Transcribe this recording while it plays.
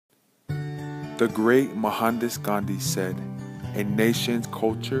The great Mohandas Gandhi said, "A nation's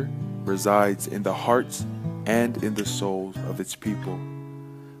culture resides in the hearts and in the souls of its people."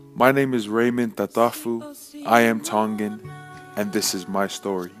 My name is Raymond Tatafu, I am Tongan, and this is my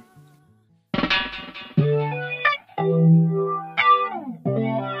story.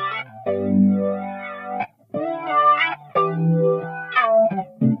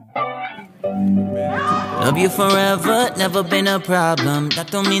 Love you forever, never been a problem. That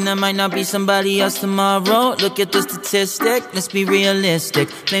don't mean there might not be somebody else tomorrow. Look at the statistic, let's be realistic.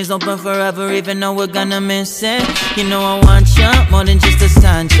 Flames don't burn forever even though we're gonna miss it. You know I want you more than just a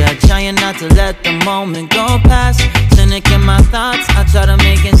sign check. Trying not to let the moment go past. Cynic in my thoughts, I try to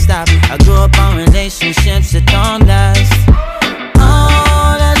make it stop. I grew up on relationships that don't last.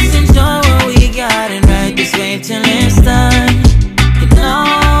 Oh, let's enjoy what we got and ride this wave till it's done. You know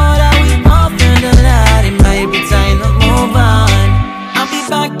that we both learned a lot, it might be time to move on. I'll be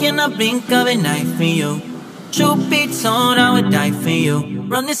back in a blink of an eye for you. Truth be told, I would die for you.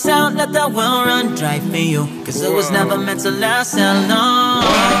 Run this out, let that well run dry for you. Cause it was never meant to last that long.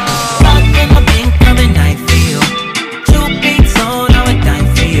 Back in a blink of an eye for you. Truth be told, I would die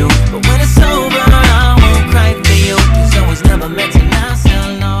for you. But when it's over, I won't cry for you. Cause it was never meant to last that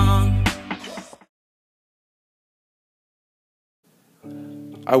long.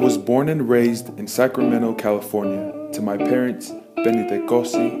 I was born and raised in Sacramento, California, to my parents, Benite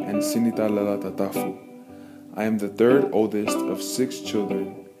Kosi and Sinita Lela Tatafu. I am the third oldest of 6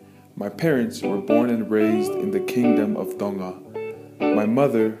 children. My parents were born and raised in the Kingdom of Tonga. My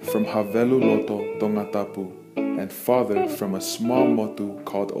mother from Havelu Loto, Tonga Tapu, and father from a small motu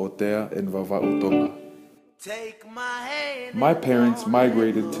called Otea in Vava'u, Tonga. My parents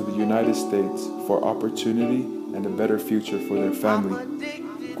migrated to the United States for opportunity and a better future for their family.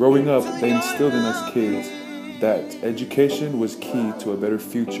 Growing up, they instilled in us kids that education was key to a better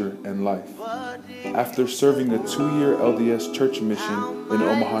future and life. After serving a 2-year LDS church mission in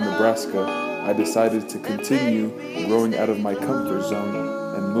Omaha, Nebraska, I decided to continue growing out of my comfort zone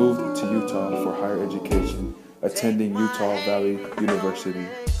and moved to Utah for higher education, attending Utah Valley University.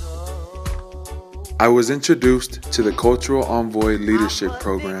 I was introduced to the Cultural Envoy Leadership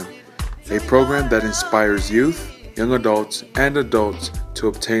Program, a program that inspires youth, young adults, and adults to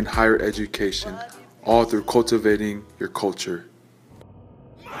obtain higher education, all through cultivating your culture.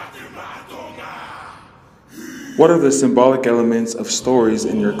 What are the symbolic elements of stories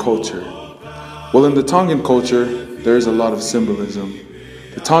in your culture? Well, in the Tongan culture, there is a lot of symbolism.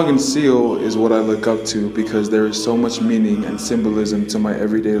 The Tongan seal is what I look up to because there is so much meaning and symbolism to my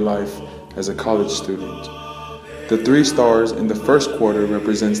everyday life as a college student. The 3 stars in the first quarter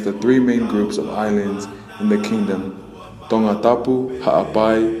represents the 3 main groups of islands in the kingdom: Tonga Tapu,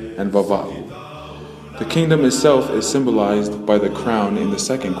 Ha'apai, and Vava'u. The kingdom itself is symbolized by the crown in the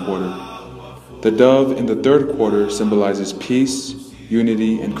second quarter. The dove in the third quarter symbolizes peace,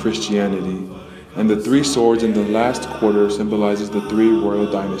 unity, and Christianity, and the 3 swords in the last quarter symbolizes the 3 royal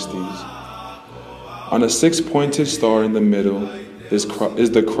dynasties. On a 6-pointed star in the middle is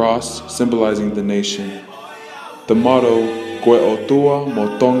the cross symbolizing the nation. The motto, Koe o tua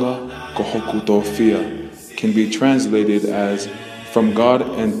mo Tonga ko hoku tō whia, can be translated as, "From God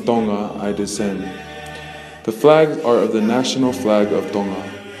and Tonga I descend." The flags are of the national flag of Tonga.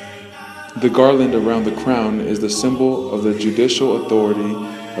 The garland around the crown is the symbol of the judicial authority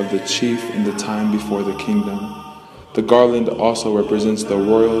of the chief in the time before the kingdom. The garland also represents the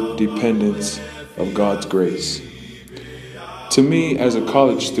royal dependence of God's grace. To me, as a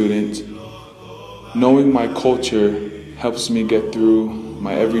college student, knowing my culture helps me get through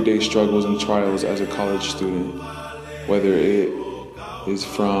my everyday struggles and trials as a college student, whether it is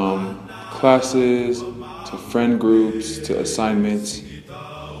from classes, to friend groups, to assignments.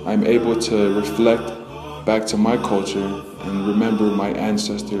 I'm able to reflect back to my culture and remember my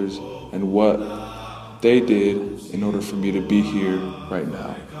ancestors and what they did in order for me to be here right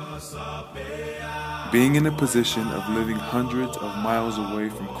now. Being in a position of living hundreds of miles away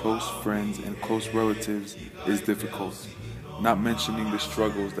from close friends and close relatives is difficult, not mentioning the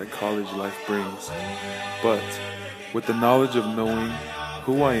struggles that college life brings. But with the knowledge of knowing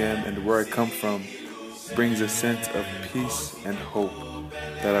who I am and where I come from, brings a sense of peace and hope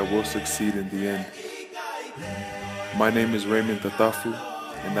that I will succeed in the end. My name is Raymond Tatafu,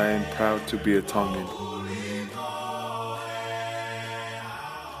 and I am proud to be a Tongan.